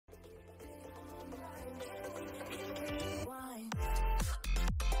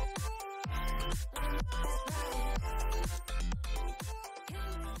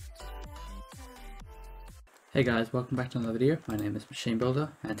Hey guys, welcome back to another video. My name is Machine Builder,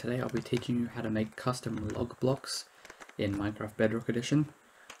 and today I'll be teaching you how to make custom log blocks in Minecraft Bedrock Edition.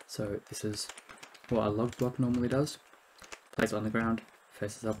 So this is what a log block normally does. Place it on the ground,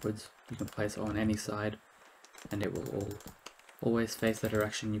 faces upwards. You can place it on any side, and it will always face the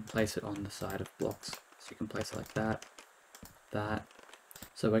direction you place it on the side of blocks. So you can place it like that, that.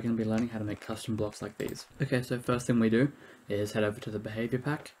 So we're going to be learning how to make custom blocks like these. Okay, so first thing we do is head over to the behavior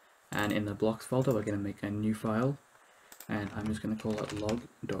pack. And in the blocks folder, we're going to make a new file, and I'm just going to call it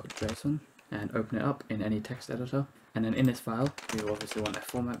log.json and open it up in any text editor. And then in this file, we will obviously want a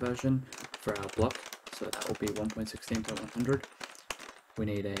format version for our block, so that will be 1.16.100. We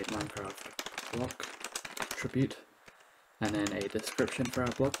need a Minecraft block attribute, and then a description for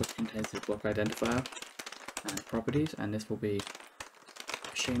our block, which contains the block identifier and properties, and this will be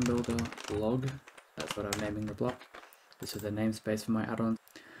machine builder log. That's what I'm naming the block. This is the namespace for my add-ons.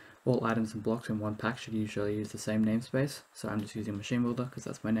 All items and blocks in one pack should usually use the same namespace, so I'm just using Machine Builder because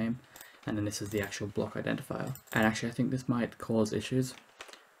that's my name, and then this is the actual block identifier. And actually I think this might cause issues,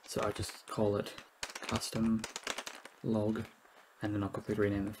 so I'll just call it custom log, and then I'll quickly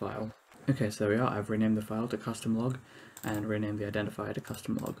rename the file. Okay, so there we are. I've renamed the file to custom log and renamed the identifier to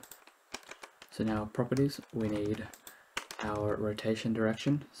custom log. So now properties, we need our rotation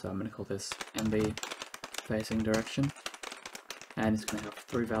direction, so I'm going to call this MB facing direction. And it's going to have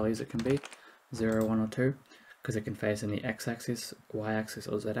three values it can be, 0, 1 or 2, because it can face in the x-axis, y-axis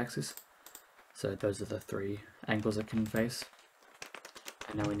or z-axis. So those are the three angles it can face.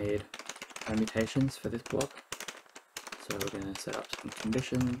 And now we need permutations for this block. So we're going to set up some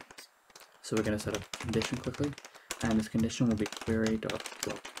conditions. So we're going to set up a condition quickly, and this condition will be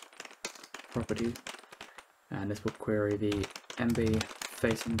query.block property, and this will query the MB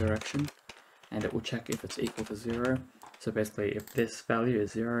facing direction, and it will check if it's equal to 0. So basically, if this value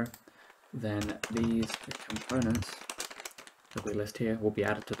is 0, then these components that we list here will be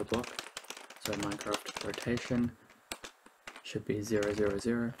added to the block. So Minecraft rotation should be 0, 0,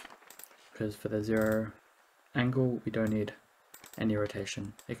 0, because for the 0 angle, we don't need any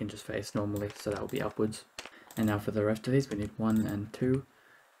rotation. It can just face normally, so that will be upwards. And now for the rest of these, we need 1 and 2,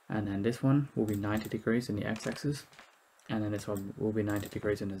 and then this one will be 90 degrees in the x-axis, and then this one will be 90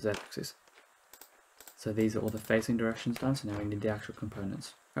 degrees in the z-axis. So these are all the facing directions done, so now we need the actual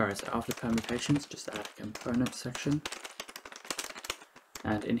components. Alright, so after permutations, just add a component section.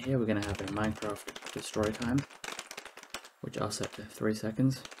 And in here we're going to have a Minecraft destroy time, which I'll set to 3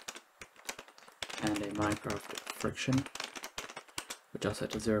 seconds. And a Minecraft friction, which I'll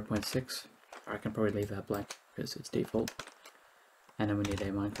set to 0.6. Or I can probably leave that blank because it's default. And then we need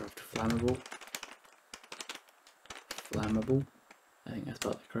a Minecraft flammable. I think I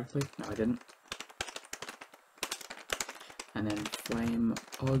spelled that correctly. No, I didn't. And then flame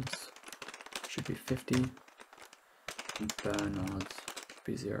odds should be 50, and burn odds should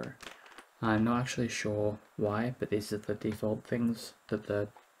be 0. I'm not actually sure why, but these are the default things that the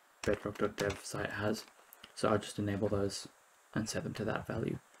bedrock.dev site has, so I'll just enable those and set them to that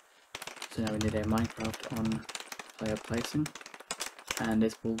value. So now we need a Minecraft on player placing, and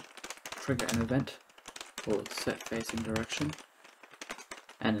this will trigger an event called set facing direction,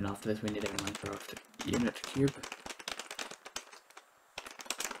 and then after this we need a Minecraft unit cube,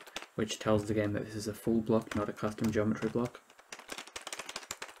 which tells the game that this is a full block, not a custom geometry block.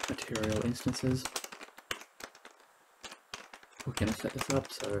 Material instances. We're going to set this up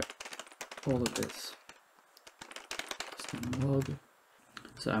so all of this custom log.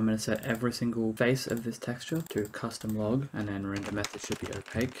 So I'm going to set every single face of this texture to custom log, and then render method should be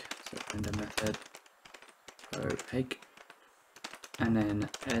opaque. So render method opaque, and then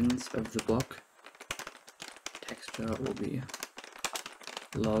ends of the block texture will be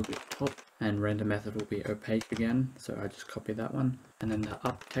log top, and render method will be opaque again, so I just copy that one. And then the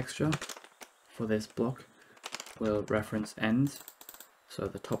up texture for this block will reference ends, so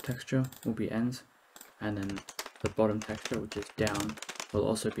the top texture will be ends, and then the bottom texture, which is down, will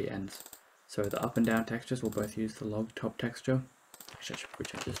also be ends. So the up and down textures will both use the log top texture. Actually I should probably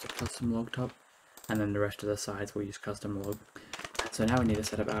change this to custom log top, and then the rest of the sides will use custom log. And so now we need to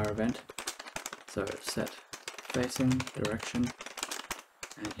set up our event. So set facing direction,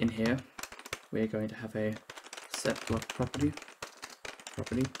 and in here we're going to have a set block property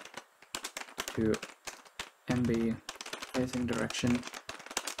to MB facing direction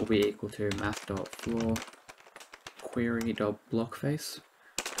will be equal to math.floor query.blockface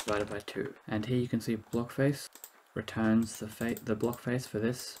divided by 2. And here you can see blockface returns the block face for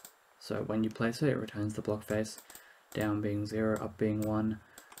this. So when you place it, it returns the block face, down being 0, up being 1,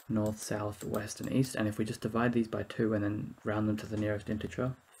 north, south, west and east. And if we just divide these by 2 and then round them to the nearest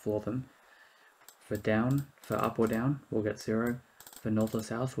integer for them, For up or down, we'll get 0. For north or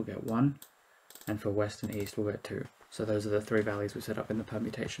south, we'll get 1. And for west and east, we'll get 2. So those are the 3 values we set up in the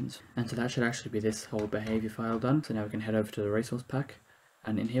permutations. And so that should actually be this whole behavior file done. So now we can head over to the resource pack.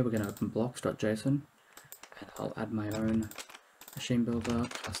 And in here, we're going to open blocks.json. And I'll add my own machine builder,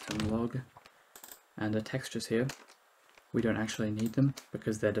 custom log. And the textures here, we don't actually need them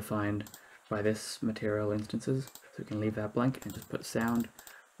because they're defined by this material instances. So we can leave that blank and just put sound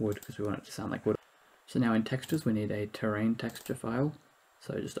wood because we want it to sound like wood. So now in textures we need a terrain texture file.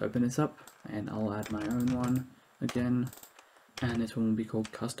 So just open this up and I'll add my own one again. And this one will be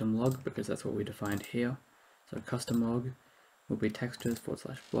called custom log because that's what we defined here. So custom log will be textures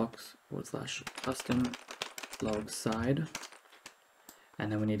 /blocks /custom log side.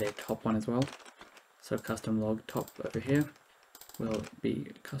 And then we need a top one as well. So custom log top over here will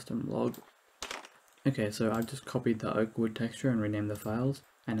be custom log. Okay, so I've just copied the oak wood texture and renamed the files.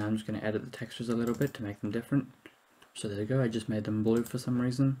 And now I'm just going to edit the textures a little bit to make them different. So there you go, I just made them blue for some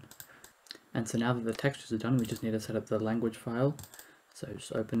reason. And so now that the textures are done, we just need to set up the language file. So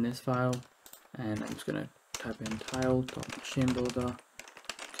just open this file, and I'm just going to type in tile.machinebuilder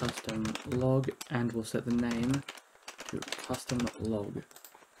custom log, and we'll set the name to custom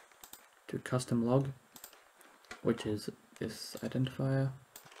log. Which is this identifier.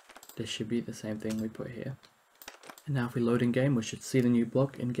 This should be the same thing we put here. And now if we load in game, we should see the new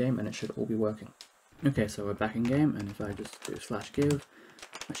block in game and it should all be working. Okay, so we're back in game, and if I just do /give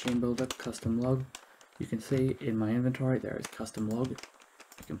machine builder custom log, you can see in my inventory there is custom log.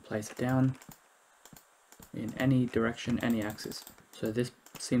 You can place it down in any direction, any axis. So this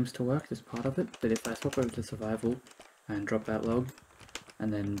seems to work, this part of it, but if I swap over to survival and drop that log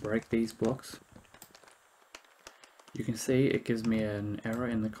and then break these blocks, you can see it gives me an error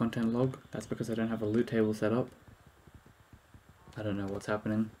in the content log. That's because I don't have a loot table set up. I don't know what's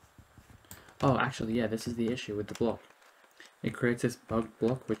happening. Oh, actually, yeah, this is the issue with the block. It creates this bugged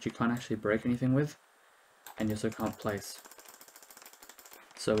block which you can't actually break anything with, and you also can't place.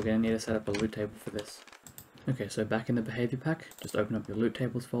 So we're going to need to set up a loot table for this. Okay, so back in the behavior pack, just open up your loot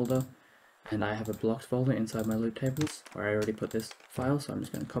tables folder, and I have a blocks folder inside my loot tables where I already put this file, so I'm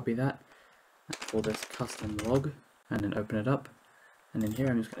just going to copy that and call this custom log, and then open it up. And in here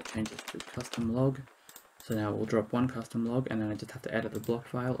I'm just going to change this to custom log. So now we'll drop one custom log, and then I just have to edit the block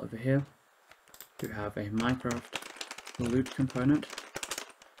file over here to have a Minecraft loot component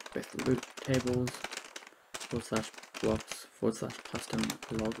with loot tables /blocks /custom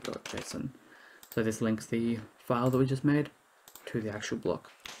log.json. So this links the file that we just made to the actual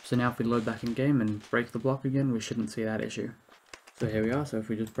block. So now if we load back in game and break the block again, we shouldn't see that issue. So here we are. So if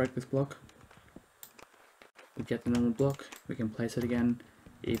we just break this block, we get the normal block, we can place it again.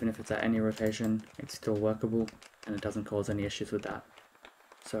 Even if it's at any rotation, it's still workable and it doesn't cause any issues with that.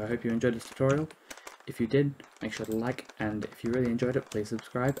 So I hope you enjoyed this tutorial. If you did, make sure to like, and if you really enjoyed it, please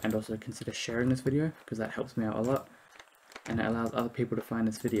subscribe, and also consider sharing this video because that helps me out a lot and it allows other people to find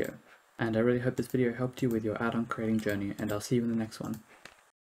this video. And I really hope this video helped you with your add-on creating journey, and I'll see you in the next one.